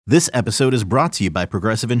This episode is brought to you by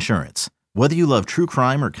Progressive Insurance. Whether you love true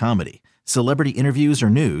crime or comedy, celebrity interviews or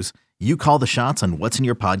news, you call the shots on what's in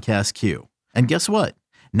your podcast queue. And guess what?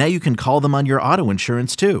 Now you can call them on your auto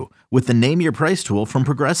insurance too with the Name Your Price tool from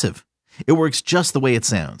Progressive. It works just the way it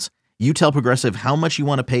sounds. You tell Progressive how much you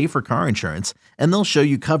want to pay for car insurance, and they'll show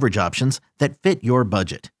you coverage options that fit your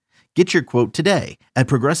budget. Get your quote today at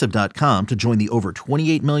Progressive.com to join the over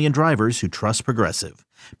 28 million drivers who trust Progressive.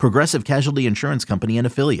 Progressive Casualty Insurance Company and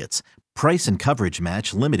Affiliates. Price and coverage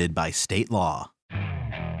match limited by state law.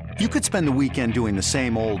 You could spend the weekend doing the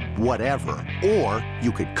same old whatever, or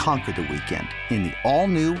you could conquer the weekend in the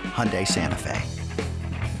all-new Hyundai Santa Fe.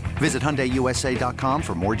 Visit HyundaiUSA.com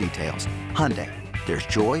for more details. Hyundai, there's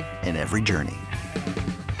joy in every journey.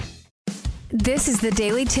 This is the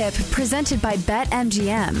Daily Tip presented by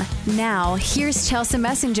BetMGM. Now, here's Chelsea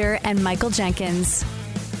Messenger and Michael Jenkins.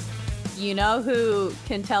 You know who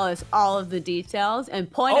can tell us all of the details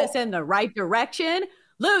and point us in the right direction?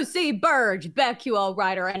 Lucy Burdge, BetQL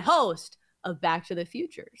writer and host of Back to the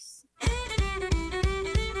Futures. Hard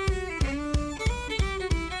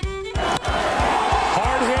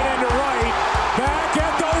hit into right, back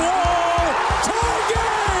at the wall, tie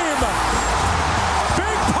game!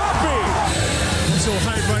 Big Puppy! I'm so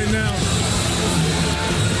hyped right now.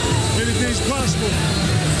 Anything's possible.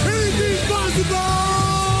 Anything's possible!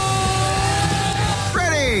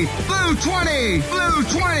 Ready! Blue 20! Blue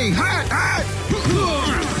 20! Hot! Hot!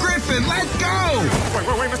 Griffin, let's go!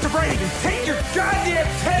 Wait, Mr. Brady, take your goddamn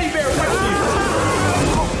teddy bear with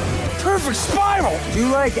you! Perfect spiral! You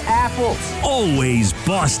like apples? Always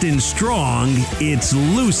Boston strong, it's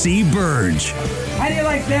Lucy Burdge. How do you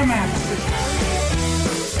like them apples?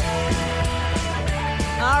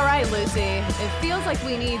 All right, Lucy, it feels like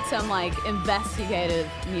we need some investigative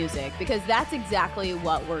music because that's exactly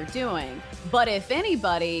what we're doing. But if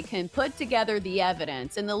anybody can put together the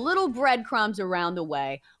evidence and the little breadcrumbs around the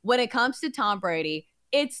way when it comes to Tom Brady,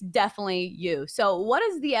 it's definitely you. So what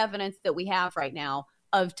is the evidence that we have right now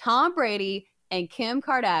of Tom Brady and Kim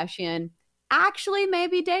Kardashian actually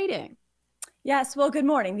maybe dating? Yes, well, good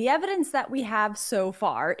morning. The evidence that we have so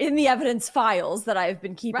far in the evidence files that I've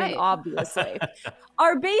been keeping, obviously,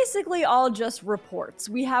 are basically all just reports.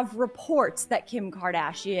 We have reports that Kim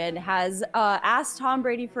Kardashian has asked Tom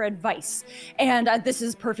Brady for advice. And this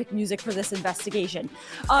is perfect music for this investigation.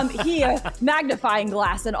 Magnifying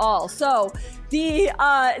glass and all. So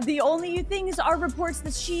the only things are reports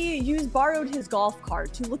that she borrowed his golf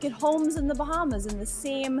cart to look at homes in the Bahamas in the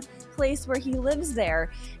same place where he lives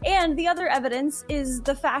there. And the other evidence is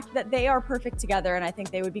the fact that they are perfect together, and I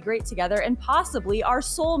think they would be great together and possibly are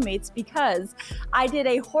soulmates because I did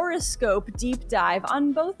a horoscope deep dive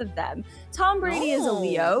on both of them. Tom Brady is a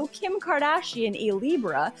Leo, Kim Kardashian a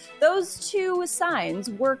Libra. Those two signs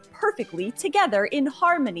work perfectly together in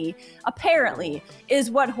harmony, apparently, is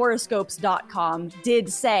what horoscopes.com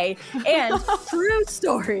did say. And true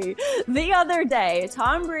story, the other day,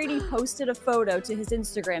 Tom Brady posted a photo to his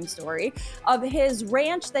Instagram story of his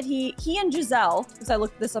ranch that he and Giselle, because I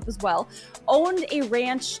looked this up as well, owned a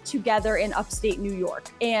ranch together in upstate New York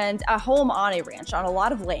and a home on a ranch on a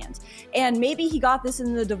lot of land. And maybe he got this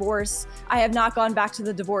in the divorce. I have not gone back to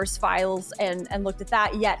the divorce files and looked at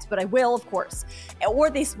that yet, but I will, of course. Or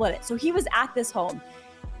they split it. So he was at this home.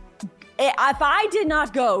 If I did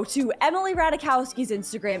not go to Emily Ratajkowski's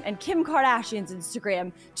Instagram and Kim Kardashian's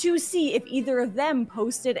Instagram to see if either of them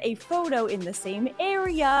posted a photo in the same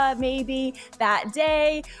area, maybe that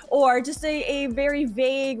day, or just a very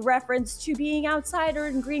vague reference to being outside or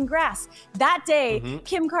in green grass. That day,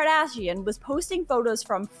 Kim Kardashian was posting photos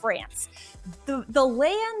from France. The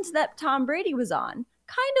land that Tom Brady was on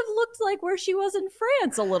kind of looked like where she was in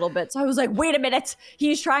France a little bit. So I was like, wait a minute,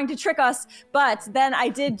 he's trying to trick us. But then I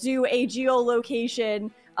did do a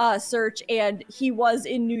geolocation search, and he was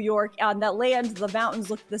in New York on that land. The mountains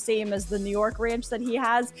looked the same as the New York ranch that he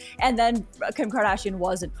has. And then Kim Kardashian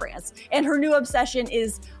was in France. And her new obsession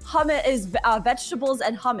is vegetables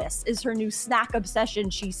and hummus is her new snack obsession,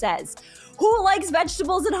 she says. Who likes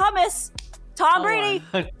vegetables and hummus? Tom Brady.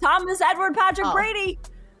 Thomas Edward Patrick Brady.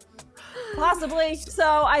 Possibly.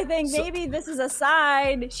 So I think maybe this is a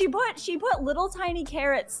sign. She put little tiny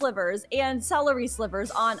carrot slivers and celery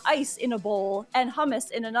slivers on ice in a bowl and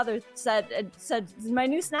hummus in another set and said, my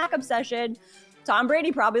new snack obsession. Tom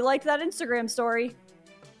Brady probably liked that Instagram story.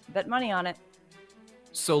 Bet money on it.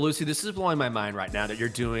 So, Lucy, this is blowing my mind right now that you're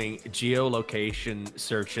doing geolocation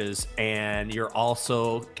searches and you're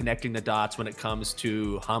also connecting the dots when it comes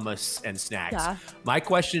to hummus and snacks. Yeah. My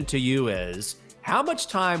question to you is, how much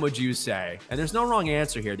time would you say, and there's no wrong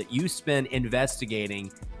answer here, that you spend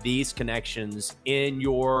investigating these connections in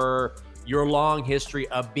your your long history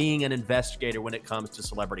of being an investigator when it comes to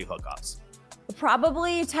celebrity hookups?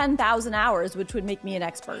 Probably 10,000 hours, which would make me an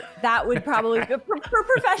expert. That would probably, for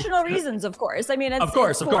professional reasons, of course. I mean, it's for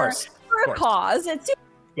a cause.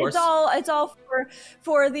 It's all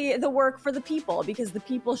for the work for the people, because the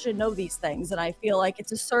people should know these things. And I feel like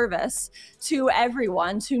it's a service to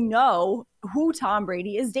everyone to know who Tom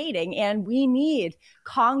Brady is dating. And we need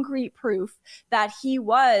concrete proof that he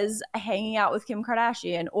was hanging out with Kim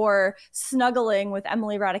Kardashian or snuggling with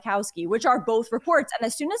Emily Ratajkowski, which are both reports. And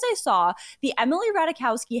as soon as I saw the Emily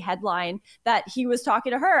Ratajkowski headline that he was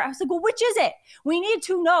talking to her, I was like, well, which is it? We need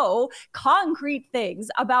to know concrete things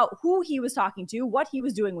about who he was talking to, what he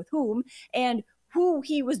was doing with whom, and who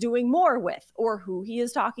he was doing more with, or who he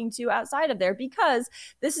is talking to outside of there. Because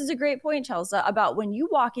this is a great point, Chelsea, about when you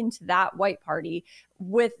walk into that white party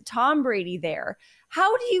with Tom Brady there,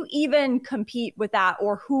 how do you even compete with that,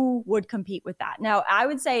 or who would compete with that? Now, I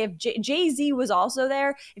would say if Jay-Z was also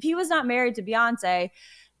there, if he was not married to Beyonce,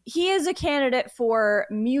 he is a candidate for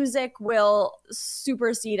music will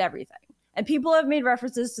supersede everything. And people have made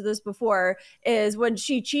references to this before, is when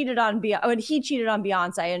he cheated on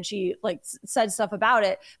Beyonce and she like said stuff about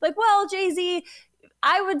it. Like, well, Jay-Z,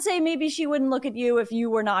 I would say maybe she wouldn't look at you if you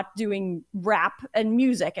were not doing rap and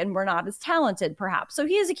music and were not as talented, perhaps. So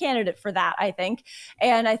he is a candidate for that, I think.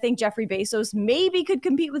 And I think Jeffrey Bezos maybe could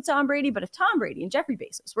compete with Tom Brady. But if Tom Brady and Jeffrey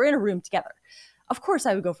Bezos were in a room together, of course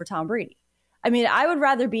I would go for Tom Brady. I mean, I would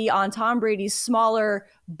rather be on Tom Brady's smaller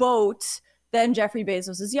boat than Jeffrey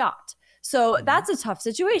Bezos's yacht. So that's a tough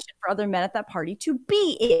situation for other men at that party to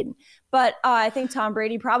be in. But I think Tom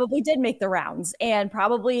Brady probably did make the rounds and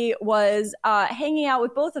probably was hanging out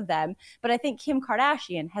with both of them. But I think Kim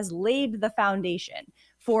Kardashian has laid the foundation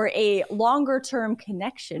for a longer term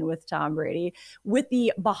connection with Tom Brady with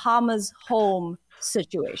the Bahamas home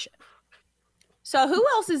situation. So who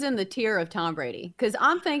else is in the tier of Tom Brady? Because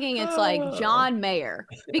I'm thinking it's like John Mayer.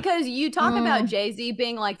 Because you talk about Jay-Z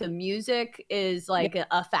being like the music is like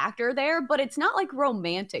a factor there, but it's not like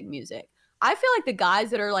romantic music. I feel like the guys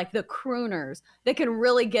that are like the crooners that can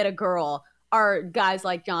really get a girl are guys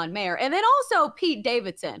like John Mayer. And then also Pete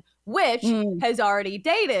Davidson, which has already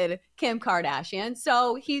dated Kim Kardashian.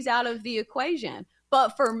 So he's out of the equation.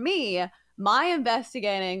 But for me, my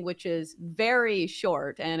investigating, which is very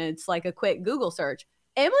short and it's like a quick Google search,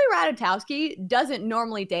 Emily Ratajkowski doesn't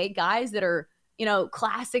normally date guys that are, you know,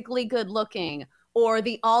 classically good looking or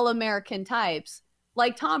the all-American types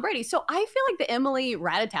like Tom Brady. So I feel like the Emily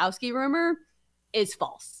Ratajkowski rumor is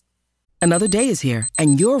false. Another day is here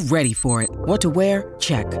and you're ready for it. What to wear?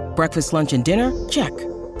 Check. Breakfast, lunch, and dinner? Check.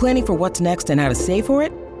 Planning for what's next and how to save for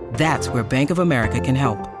it? That's where Bank of America can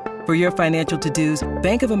help. For your financial to-dos,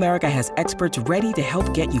 Bank of America has experts ready to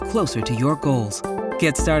help get you closer to your goals.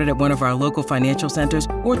 Get started at one of our local financial centers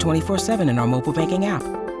or 24/7 in our mobile banking app.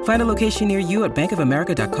 Find a location near you at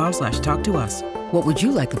bankofamerica.com/talktous. What would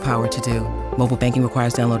you like the power to do? Mobile banking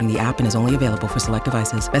requires downloading the app and is only available for select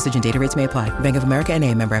devices. Message and data rates may apply. Bank of America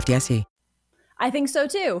NA, member FDIC. I think so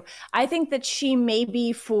too. I think that she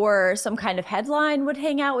maybe for some kind of headline would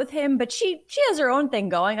hang out with him, but she has her own thing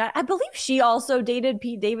going. I believe she also dated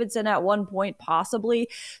Pete Davidson at one point, possibly.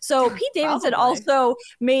 So Pete Davidson also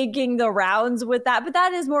making the rounds with that, but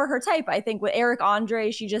that is more her type. I think with Eric Andre,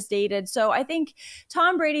 she just dated. So I think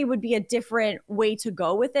Tom Brady would be a different way to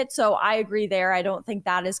go with it. So I agree there. I don't think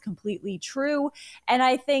that is completely true. And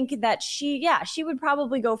I think that she would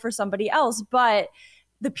probably go for somebody else, but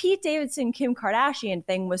the Pete Davidson, Kim Kardashian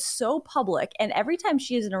thing was so public. And every time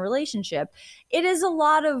she is in a relationship, it is a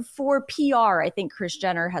lot of for PR. I think Kris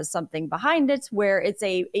Jenner has something behind it where it's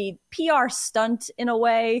a PR stunt in a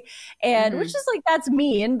way. And which is like, that's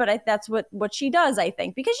mean, but that's what she does, I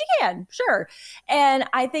think, because she can, sure. And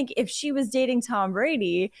I think if she was dating Tom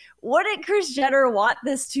Brady, wouldn't Kris Jenner want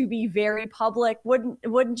this to be very public?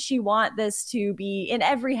 Wouldn't she want this to be in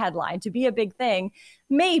every headline, to be a big thing?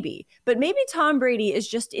 Maybe, but maybe Tom Brady is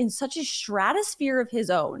just in such a stratosphere of his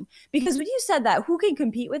own, because when you said that, who can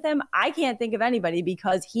compete with him? I can't think of anybody,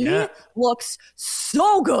 because he looks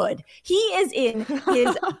so good. He is in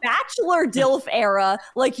his Bachelor DILF era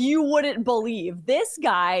like you wouldn't believe. This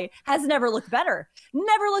guy has never looked better.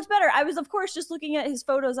 Never looked better. I was, of course, just looking at his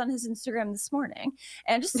photos on his Instagram this morning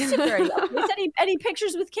and just to see if there are any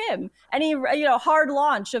pictures with Kim, any hard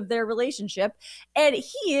launch of their relationship. And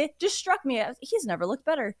he just struck me as he's never looked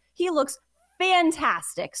better. He looks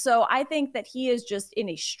fantastic. So I think that he is just in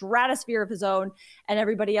a stratosphere of his own and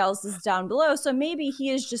everybody else is down below. So maybe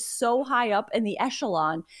he is just so high up in the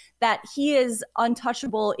echelon that he is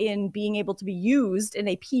untouchable in being able to be used in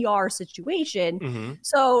a PR situation. Mm-hmm.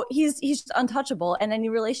 So he's just untouchable. And any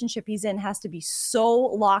relationship he's in has to be so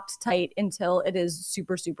locked tight until it is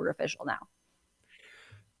super, super official now.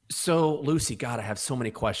 So, Lucy, God, I have so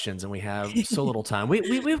many questions and we have so little time.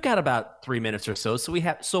 We've got about 3 minutes or so.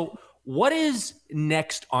 So what is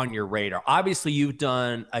next on your radar? Obviously, you've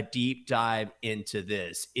done a deep dive into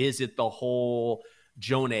this. Is it the whole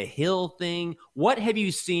Jonah Hill thing? What have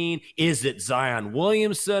you seen? Is it Zion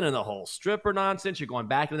Williamson and the whole stripper nonsense? You're going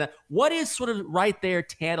back into that. What is sort of right there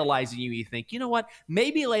tantalizing you? You think, you know what?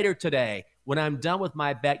 Maybe later today, when I'm done with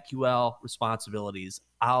my BetQL responsibilities,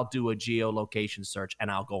 I'll do a geolocation search and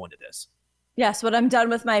I'll go into this. Yes, when I'm done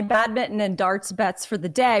with my badminton and darts bets for the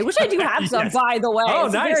day, which I do have some, yes. by the way. Oh,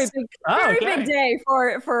 it's nice. a very big day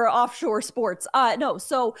for offshore sports.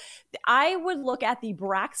 So I would look at the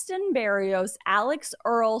Braxton Berrios, Alex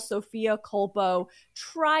Earl, Sophia Colpo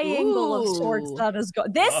triangle of sorts that is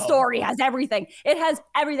this story has everything. It has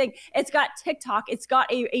everything. It's got TikTok. It's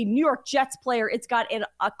got a New York Jets player. It's got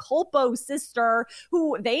a Colpo sister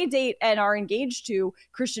who they date and are engaged to,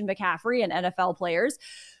 Christian McCaffrey, and NFL players.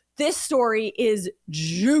 This story is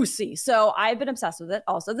juicy. So I've been obsessed with it.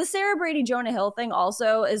 Also, the Sarah Brady, Jonah Hill thing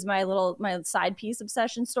also is my side piece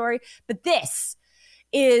obsession story. But this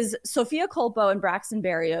is Sophia Colpo and Braxton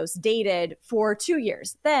Berrios dated for 2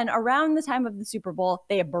 years. Then around the time of the Super Bowl,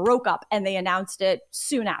 they broke up and they announced it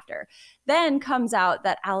soon after. Then comes out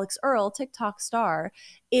that Alex Earl, TikTok star,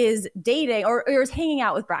 is dating or is hanging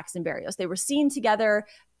out with Braxton Berrios. They were seen together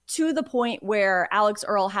to the point where Alex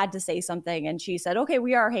Earl had to say something and she said, okay,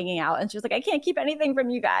 we are hanging out. And she was like, I can't keep anything from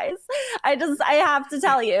you guys. I have to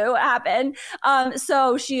tell you what happened.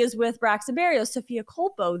 So she is with Braxton Berrios. Sophia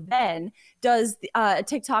Colpo then does a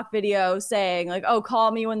TikTok video saying like, oh,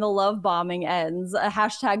 call me when the love bombing ends, a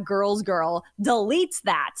hashtag girls girl, deletes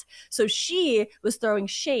that. So she was throwing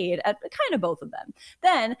shade at kind of both of them.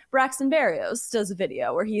 Then Braxton Berrios does a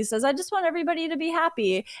video where he says, I just want everybody to be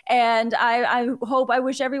happy. And I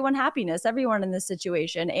wish everyone happiness, everyone in this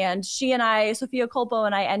situation. And Sophia Colpo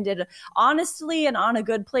and I ended honestly and on a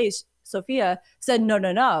good place. Sophia said,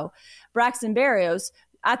 no. Braxton Berrios,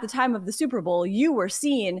 at the time of the Super Bowl, you were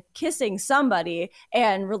seen kissing somebody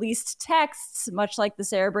and released texts, much like the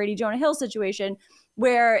Sarah Brady, Jonah Hill situation,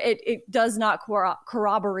 where it does not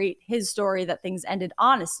corroborate his story that things ended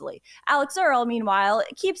honestly. Alex Earl, meanwhile,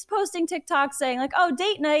 keeps posting TikTok saying like, oh,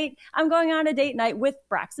 date night. I'm going on a date night with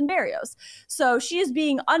Braxton Berrios. So she is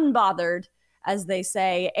being unbothered, as they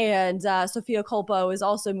say. And Sophia Colpo is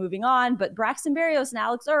also moving on. But Braxton Berrios and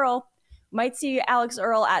Alex Earl might see Alex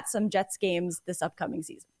Earl at some Jets games this upcoming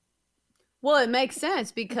season. Well, it makes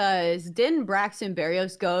sense because didn't Braxton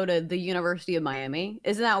Berrios go to the University of Miami?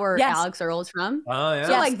 Isn't that where Alex Earl is from? Oh, yeah.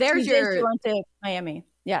 So like there's she went to Miami.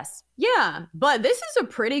 Yes. Yeah. But this is a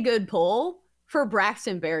pretty good pull for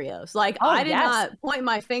Braxton Berrios. Like I did not point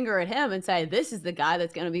my finger at him and say, this is the guy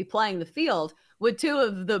that's going to be playing the field with two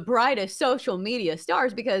of the brightest social media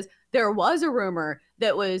stars, because there was a rumor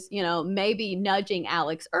that was, maybe nudging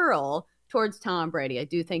Alex Earl towards Tom Brady. I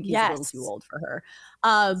do think he's a little too old for her.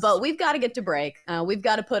 But we've got to get to break. We've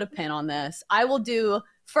got to put a pin on this. I will do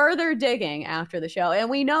further digging after the show, and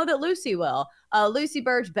we know that Lucy will. Lucy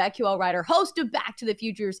Burdge, BetQL writer, host of Back to the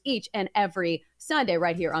Futures each and every Sunday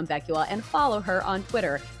right here on BetQL, and follow her on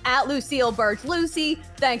Twitter at Lucille Burdge. Lucy,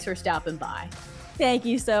 thanks for stopping by. Thank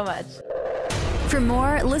you so much. For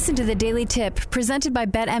more, listen to the Daily Tip presented by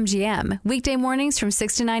BetMGM. Weekday mornings from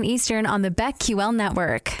 6 to 9 Eastern on the BetQL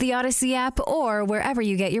network, the Odyssey app, or wherever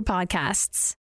you get your podcasts.